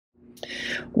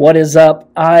What is up?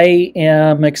 I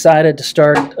am excited to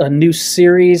start a new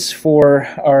series for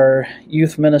our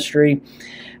youth ministry.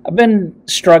 I've been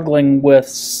struggling with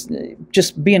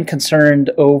just being concerned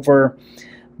over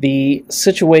the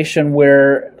situation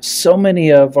where so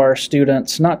many of our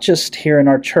students, not just here in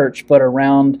our church, but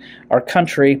around our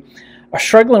country, are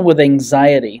struggling with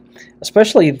anxiety,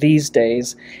 especially these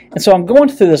days. And so I'm going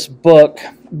through this book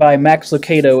by Max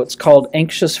Lucado. It's called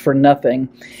Anxious for Nothing.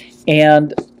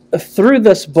 And through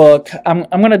this book, I'm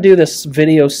going to do this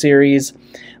video series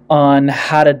on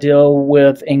how to deal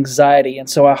with anxiety. And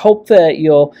so I hope that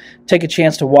you'll take a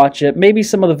chance to watch it. Maybe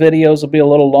some of the videos will be a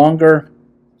little longer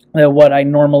than what I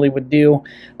normally would do,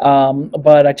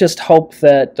 but I just hope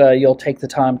that you'll take the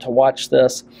time to watch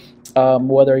this,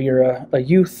 whether you're a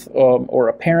youth or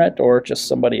a parent or just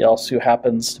somebody else who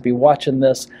happens to be watching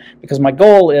this, because my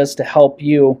goal is to help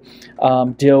you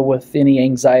deal with any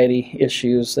anxiety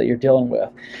issues that you're dealing with.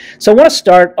 So I want to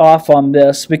start off on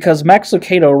this because Max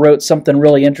Lucado wrote something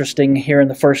really interesting here in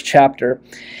the first chapter.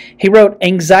 He wrote,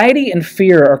 "Anxiety and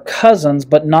fear are cousins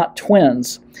but not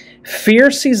twins.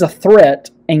 Fear sees a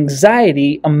threat,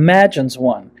 anxiety imagines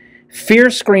one. Fear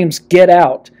screams, 'Get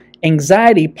out!'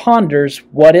 Anxiety ponders,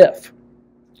 'What if?'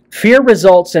 Fear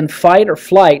results in fight or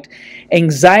flight.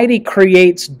 Anxiety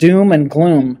creates doom and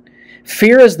gloom.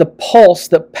 Fear is the pulse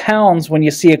that pounds when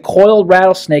you see a coiled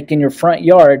rattlesnake in your front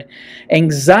yard.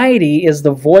 Anxiety is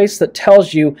the voice that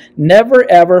tells you, 'Never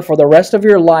ever for the rest of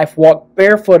your life walk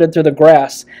barefooted through the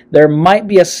grass. There might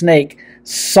be a snake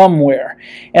somewhere.'"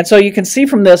 And so you can see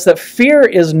from this that fear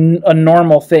is a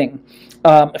normal thing.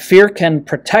 Fear can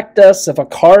protect us. If a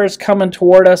car is coming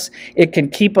toward us, it can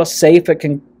keep us safe. It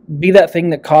can be that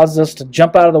thing that causes us to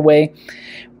jump out of the way.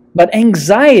 But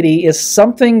anxiety is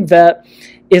something that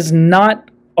is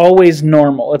not always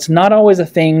normal. It's not always a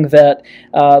thing that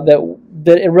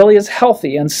it really is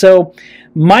healthy. And so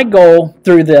my goal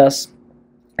through this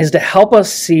is to help us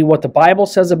see what the Bible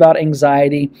says about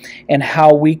anxiety and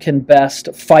how we can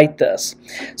best fight this.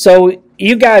 So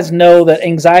you guys know that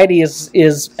anxiety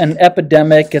is an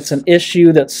epidemic. It's an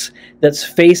issue that's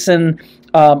facing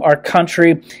our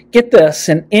country. Get this,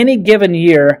 in any given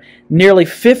year, nearly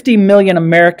 50 million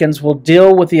Americans will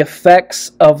deal with the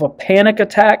effects of a panic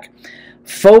attack,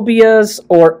 phobias,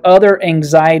 or other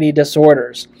anxiety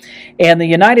disorders. And the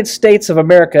United States of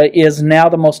America is now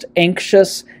the most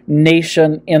anxious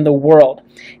nation in the world.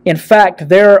 In fact,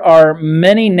 there are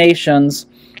many nations,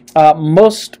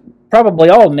 probably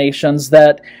all nations,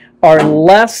 that are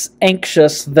less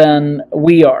anxious than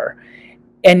we are.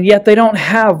 And yet they don't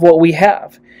have what we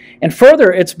have. And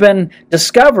further, it's been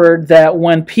discovered that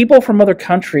when people from other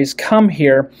countries come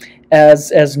here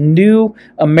as new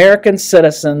American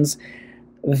citizens,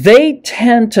 they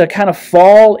tend to kind of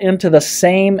fall into the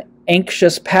same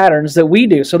anxious patterns that we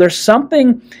do. So there's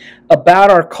something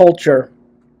about our culture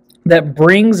that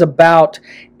brings about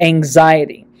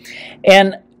anxiety.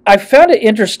 And I found it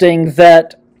interesting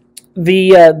that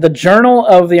the Journal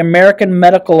of the American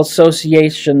Medical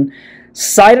Association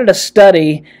cited a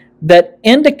study that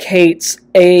indicates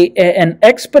an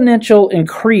exponential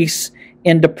increase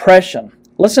in depression.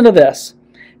 Listen to this.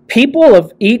 People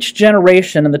of each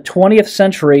generation in the 20th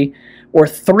century were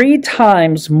 3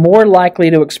 times more likely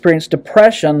to experience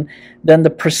depression than the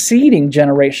preceding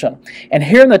generation. And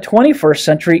here in the 21st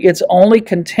century, it's only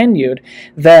continued.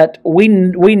 That we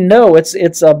know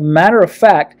it's a matter of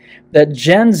fact that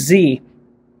Gen Z,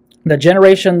 the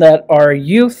generation that our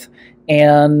youth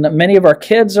and many of our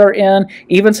kids are in,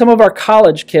 even some of our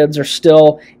college kids are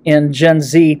still in Gen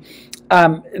Z,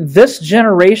 this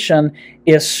generation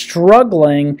is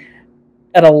struggling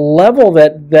at a level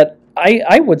that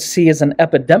I would see as an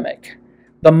epidemic.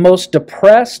 The most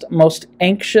depressed, most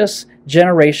anxious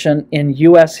generation in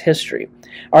U.S. history.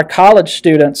 Our college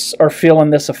students are feeling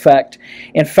this effect.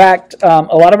 In fact, a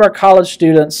lot of our college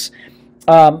students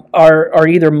are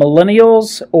either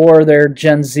millennials or they're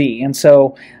Gen Z. And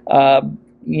so,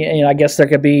 I guess there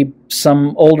could be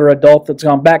some older adult that's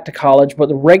gone back to college, but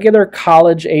the regular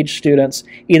college-age students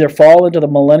either fall into the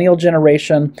millennial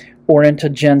generation or into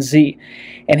Gen Z.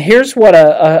 And here's what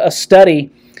a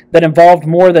study that involved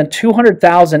more than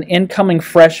 200,000 incoming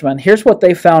freshmen, here's what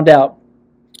they found out.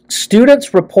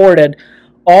 Students reported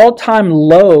all-time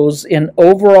lows in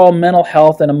overall mental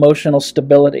health and emotional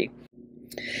stability.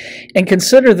 And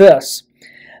consider this.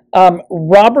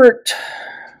 Robert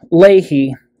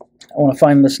Leahy, I want to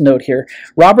find this note here.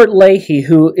 Robert Leahy,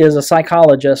 who is a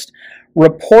psychologist,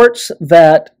 reports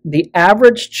that the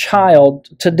average child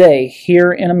today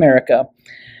here in America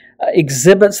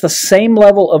exhibits the same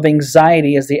level of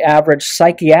anxiety as the average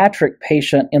psychiatric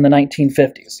patient in the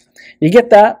 1950s. You get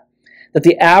that? That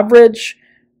the average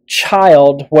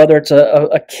child, whether it's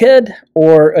a kid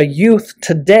or a youth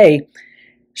today,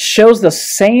 shows the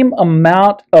same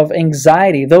amount of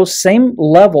anxiety, those same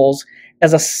levels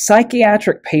as a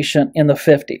psychiatric patient in the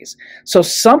 50s. So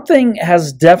something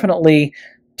has definitely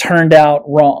turned out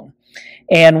wrong.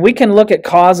 And we can look at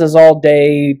causes all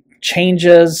day,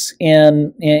 changes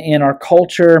in our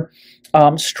culture,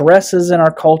 stresses in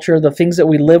our culture, the things that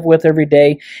we live with every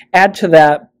day. Add to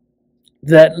that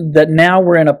now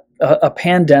we're in a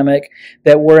pandemic,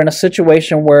 that we're in a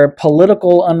situation where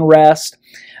political unrest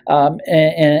and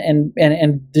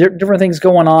different things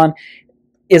going on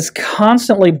is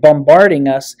constantly bombarding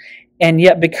us. And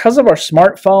yet, because of our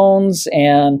smartphones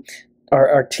and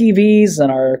our TVs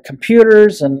and our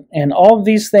computers and all of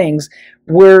these things,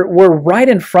 we're right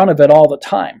in front of it all the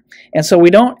time. And so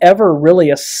we don't ever really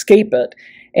escape it.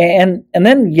 And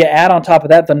then you add on top of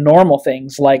that the normal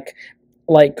things like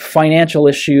financial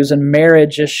issues and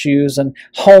marriage issues and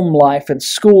home life and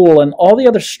school and all the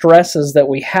other stresses that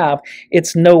we have.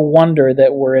 It's no wonder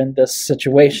that we're in this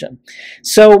situation.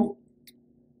 So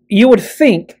you would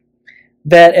think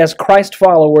that as Christ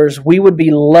followers, we would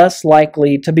be less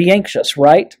likely to be anxious,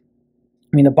 right?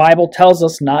 I mean, the Bible tells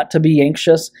us not to be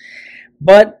anxious,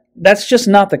 but that's just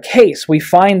not the case. We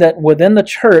find that within the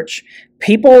church,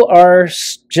 people are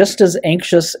just as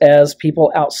anxious as people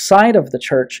outside of the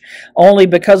church, only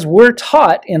because we're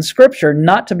taught in Scripture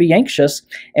not to be anxious,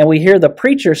 and we hear the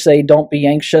preacher say, don't be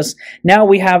anxious. Now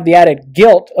we have the added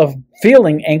guilt of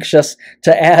feeling anxious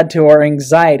to add to our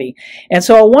anxiety. And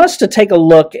so I want us to take a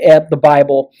look at the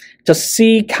Bible to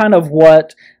see kind of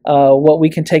what we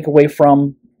can take away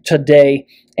from today,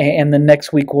 and the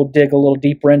next week we'll dig a little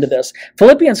deeper into this.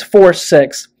 Philippians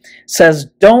 4:6 says,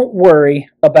 don't worry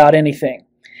about anything.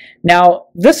 Now,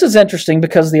 this is interesting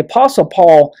because the Apostle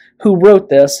Paul, who wrote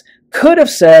this, could have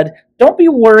said, don't be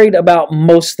worried about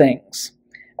most things.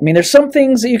 I mean, there's some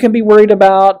things that you can be worried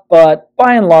about, but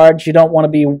by and large, you don't want to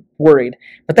be worried.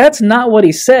 But that's not what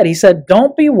he said. He said,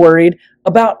 don't be worried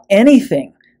about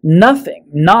anything. Nothing.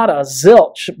 Nada.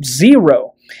 Zilch.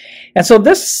 Zero. And so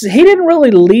he didn't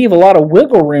really leave a lot of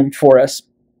wiggle room for us.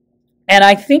 And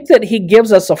I think that he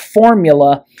gives us a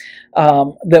formula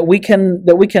that we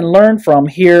can learn from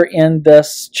here in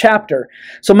this chapter.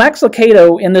 So Max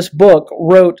Lucado in this book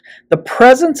wrote, the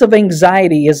presence of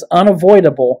anxiety is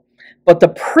unavoidable, but the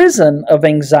prison of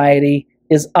anxiety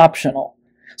is optional.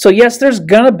 So yes, there's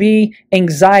going to be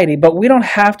anxiety, but we don't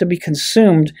have to be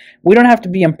consumed. We don't have to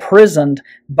be imprisoned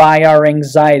by our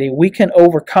anxiety. We can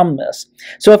overcome this.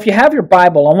 So if you have your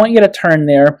Bible, I want you to turn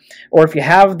there, or if you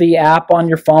have the app on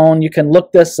your phone, you can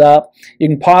look this up. You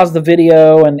can pause the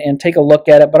video and take a look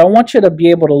at it, but I want you to be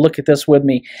able to look at this with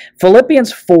me.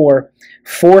 Philippians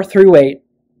 4:4-8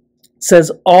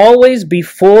 says, always be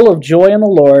full of joy in the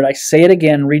Lord. I say it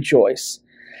again, rejoice.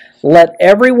 Let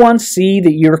everyone see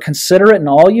that you're considerate in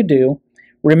all you do.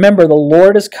 Remember, the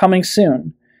Lord is coming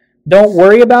soon. Don't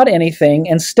worry about anything.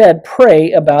 Instead,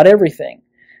 pray about everything.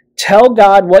 Tell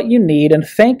God what you need and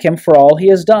thank Him for all He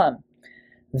has done.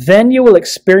 Then you will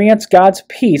experience God's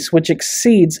peace, which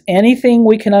exceeds anything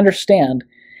we can understand.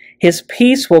 His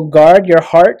peace will guard your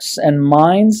hearts and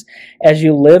minds as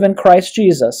you live in Christ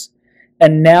Jesus.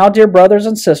 And now, dear brothers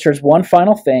and sisters, one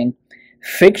final thing.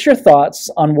 Fix your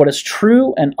thoughts on what is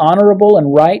true and honorable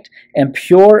and right and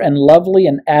pure and lovely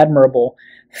and admirable.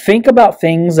 Think about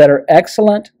things that are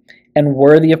excellent and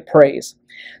worthy of praise.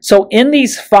 So in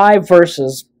these 5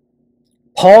 verses,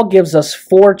 Paul gives us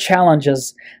 4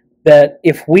 challenges that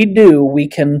if we do, we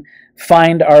can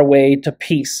find our way to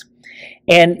peace.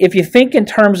 And if you think in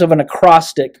terms of an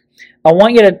acrostic, I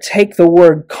want you to take the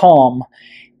word calm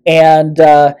and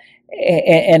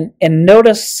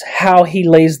notice how he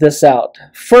lays this out.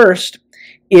 First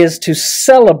is to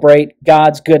celebrate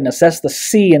God's goodness. That's the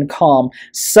C in calm.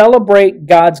 Celebrate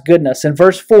God's goodness. In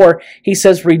verse 4, he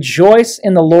says, rejoice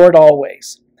in the Lord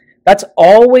always. That's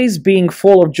always being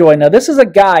full of joy. Now, this is a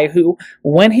guy who,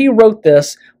 when he wrote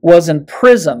this, was in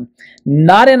prison,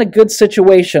 not in a good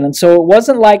situation. And so it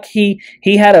wasn't like he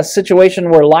had a situation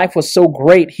where life was so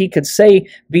great he could say,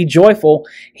 be joyful.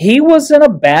 He was in a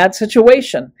bad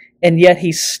situation. And yet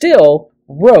he still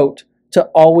wrote to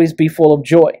always be full of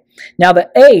joy. Now the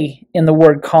A in the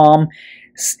word calm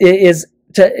stands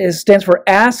for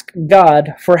ask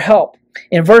God for help.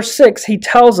 In verse 6, he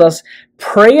tells us,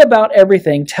 pray about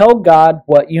everything. Tell God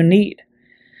what you need.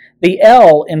 The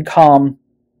L in calm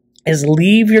is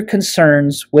leave your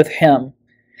concerns with Him.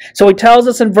 So he tells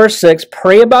us in verse 6,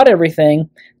 pray about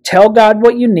everything. Tell God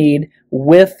what you need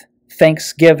with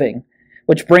thanksgiving.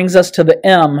 which brings us to the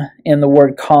M in the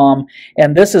word calm,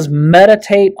 and this is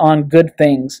meditate on good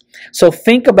things. So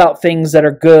think about things that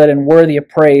are good and worthy of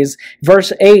praise.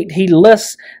 Verse 8, he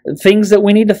lists things that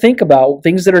we need to think about,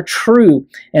 things that are true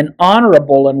and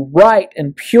honorable and right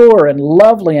and pure and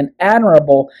lovely and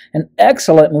admirable and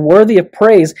excellent and worthy of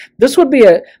praise. This would be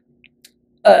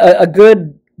a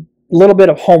good little bit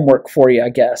of homework for you, I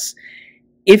guess.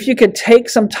 If you could take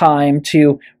some time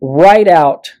to write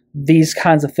out these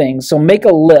kinds of things. So make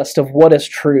a list of what is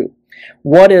true,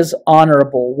 what is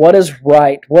honorable, what is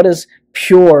right, what is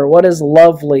pure, what is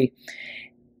lovely,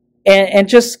 and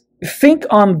just think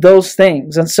on those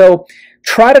things. And so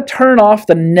try to turn off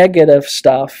the negative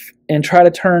stuff and try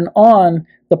to turn on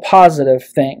the positive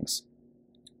things.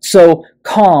 So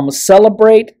calm,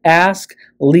 celebrate, ask,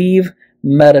 leave,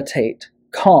 meditate,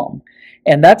 calm.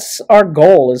 And that's our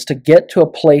goal, is to get to a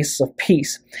place of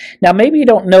peace. Now, maybe you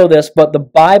don't know this, but the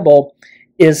Bible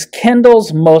is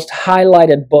Kindle's most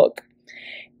highlighted book.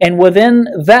 And within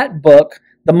that book,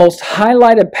 the most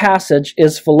highlighted passage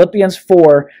is Philippians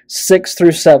 4, 6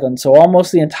 through 7. So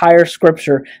almost the entire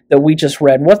scripture that we just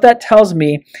read. And what that tells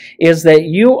me is that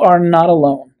you are not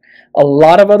alone. A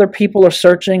lot of other people are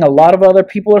searching. A lot of other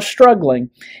people are struggling.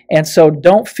 And so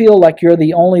don't feel like you're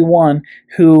the only one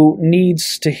who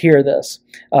needs to hear this.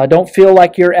 Don't feel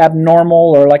like you're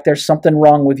abnormal or like there's something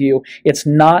wrong with you. It's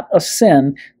not a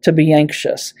sin to be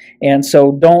anxious. And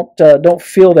so don't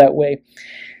feel that way.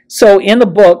 So in the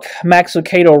book, Max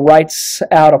Lucado writes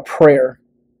out a prayer.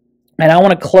 And I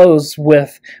want to close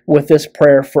with this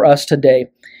prayer for us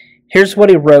today. Here's what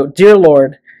he wrote. Dear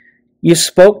Lord, you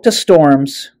spoke to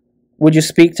storms. Would you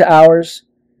speak to ours?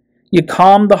 You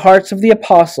calmed the hearts of the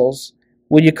apostles.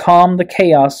 Would you calm the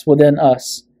chaos within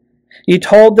us? You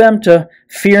told them to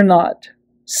fear not.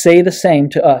 Say the same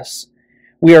to us.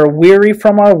 We are weary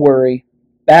from our worry,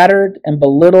 battered and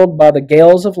belittled by the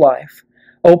gales of life.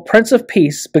 O Prince of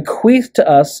Peace, bequeath to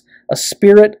us a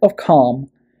spirit of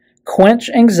calm. Quench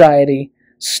anxiety,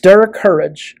 stir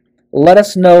courage. Let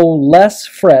us know less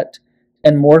fret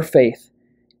and more faith.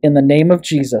 In the name of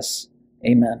Jesus,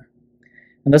 amen.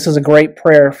 And this is a great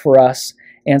prayer for us.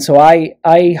 And so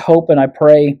I hope and I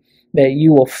pray that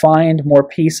you will find more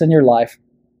peace in your life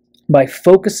by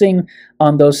focusing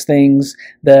on those things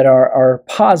that are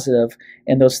positive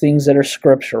and those things that are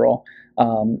scriptural,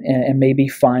 and maybe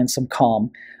find some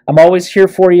calm. I'm always here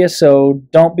for you, so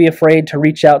don't be afraid to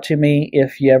reach out to me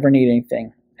if you ever need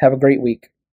anything. Have a great week.